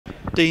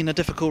Dean, a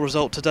difficult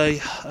result today.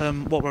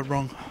 What went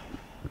wrong?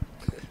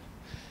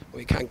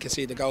 We can't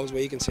concede the goals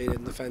we conceded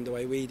and defend the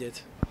way we did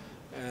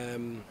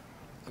and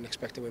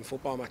expect to win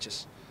football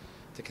matches.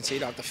 To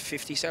concede after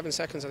 57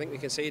 seconds, I think we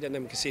conceded, and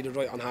then we conceded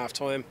right on half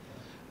time.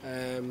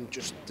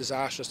 Just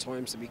disastrous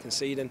times to be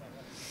conceding.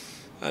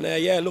 And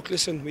yeah, look,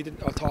 listen,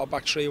 I thought our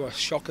back three were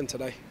shocking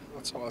today.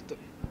 I thought the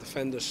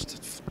defenders,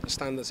 the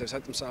standards they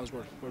set themselves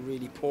were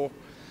really poor.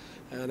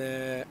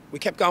 And we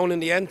kept going in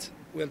the end.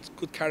 We had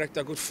good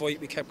character, good fight.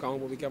 We kept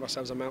going, but we gave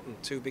ourselves a mountain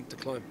too big to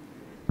climb.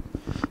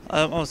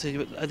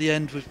 Obviously, at the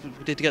end, we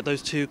did get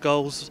those 2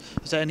 goals.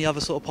 Is there any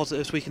other sort of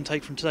positives we can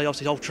take from today?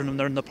 Obviously, Altrincham,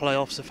 they're in the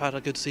playoffs, have had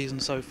a good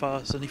season so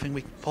far. Is there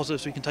anything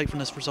positives we can take from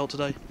this result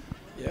today?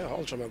 Yeah,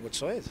 Altrincham are a good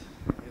side.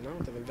 You know,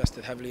 they've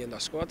invested heavily in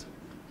their squad.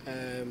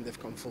 They've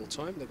gone full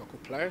time. They've got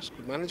good players,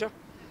 good manager.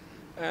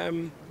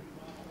 I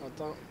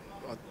don't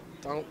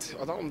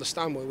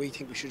understand why we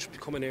think we should just be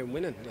coming here and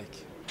winning.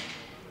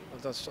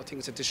 I think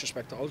it's a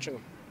disrespect to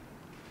Altrincham.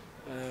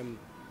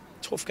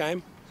 Tough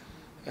game.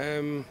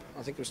 I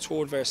think it was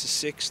 3rd versus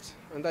 6th,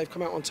 and they've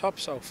come out on top,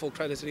 so full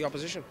credit to the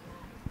opposition.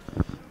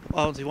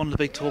 Obviously, one of the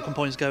big talking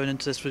points going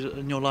into this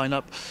in your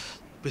lineup,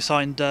 we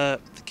signed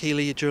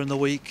Keeley during the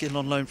week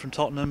on loan from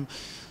Tottenham.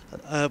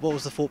 What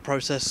was the thought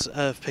process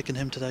of picking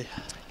him today?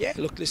 Yeah,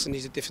 look, listen,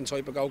 he's a different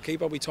type of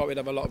goalkeeper. We thought we'd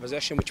have a lot of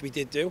possession, which we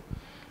did do.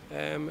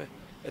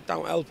 It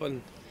don't help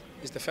when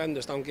his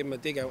defenders don't give him a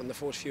dig out in the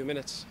first few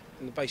minutes,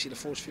 and basically the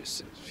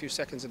first few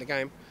seconds of the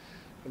game,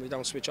 and we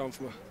don't switch on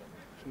from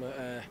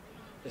a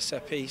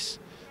set piece.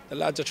 The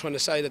lads are trying to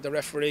say that the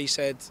referee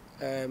said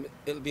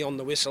it'll be on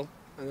the whistle,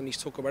 and then he's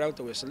took it without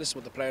the whistle. This is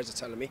what the players are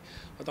telling me.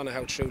 I don't know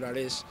how true that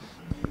is.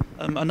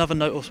 Another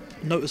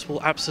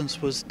noticeable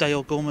absence was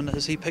Dale Gorman.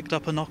 Has he picked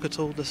up a knock at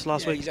all this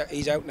last week?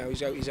 He's out now.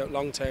 He's out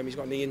long term. He's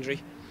got a knee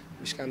injury.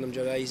 We scanned him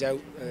today. He's out.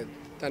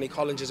 Danny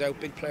Collins is out.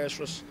 Big players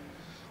for us.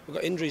 We've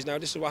got injuries now.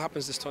 This is what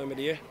happens this time of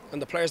the year.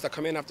 And the players that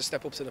come in have to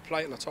step up to the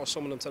plate. And I thought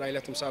some of them today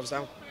let themselves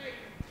down.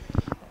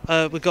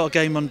 We've got a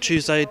game on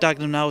Tuesday.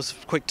 Dagenham now is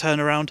a quick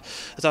turnaround.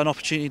 Is that an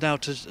opportunity now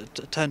to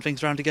turn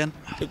things around again?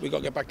 I think we've got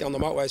to get back down the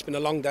motorway. It's been a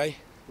long day.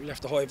 We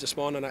left the Hive this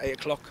morning at 8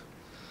 o'clock,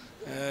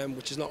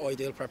 which is not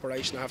ideal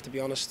preparation, I have to be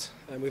honest.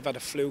 We've had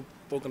a flu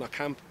bug in our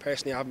camp.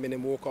 Personally, I haven't been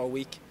in work all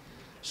week.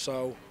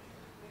 So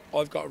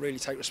I've got to really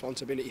take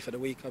responsibility for the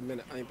week. I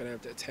ain't been able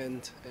to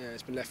attend.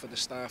 It's been left for the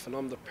staff, and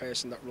I'm the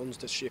person that runs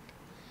the ship.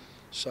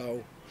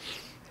 So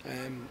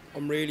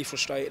I'm really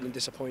frustrated and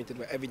disappointed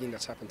with everything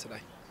that's happened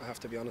today, I have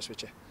to be honest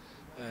with you.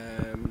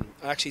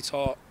 I actually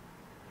thought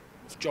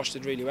Josh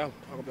did really well.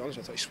 I'll be honest,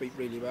 I thought he swept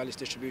really well. His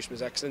distribution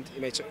was excellent. He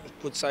made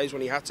good saves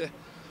when he had to.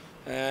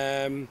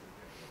 And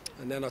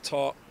then I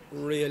thought,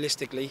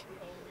 realistically,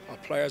 our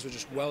players were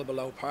just well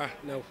below par.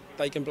 Now,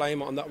 they can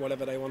blame it on that,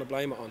 whatever they want to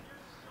blame it on.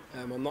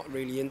 I'm not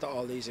really into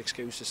all these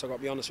excuses, so I've got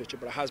to be honest with you,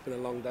 but it has been a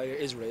long day.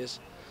 It is what it is.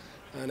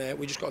 And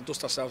we just got to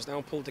dust ourselves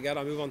down, pull together,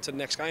 and move on to the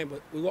next game.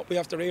 But what we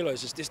have to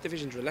realise is this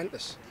division's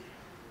relentless.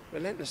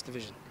 Relentless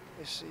division.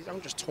 You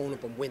don't just turn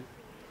up and win.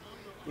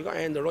 You've got to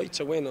earn the right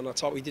to win, and I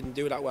thought we didn't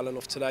do that well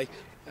enough today.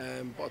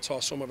 But I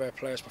thought some of our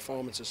players'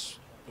 performances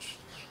was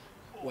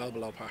well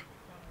below par.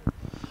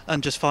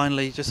 And just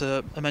finally, just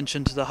a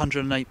mention to the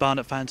 108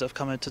 Barnet fans that have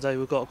come in today.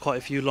 We've got quite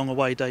a few long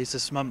away days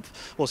this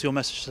month. What's your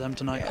message to them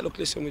tonight? Yeah, look,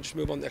 listen, we just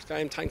move on to the next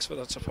game. Thanks for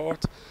that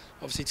support.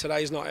 Obviously,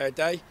 today's not our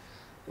day.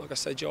 Like I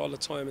said to you all the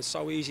time, it's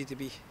so easy to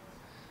be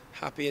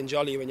happy and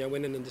jolly when you're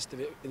winning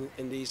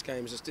in these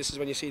games. This is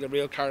when you see the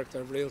real character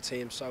of real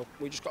teams. So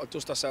we just got to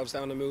dust ourselves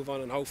down and move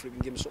on, and hopefully we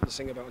can give them something to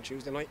sing about on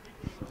Tuesday night.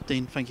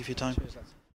 Dean, thank you for your time. Cheers, lads.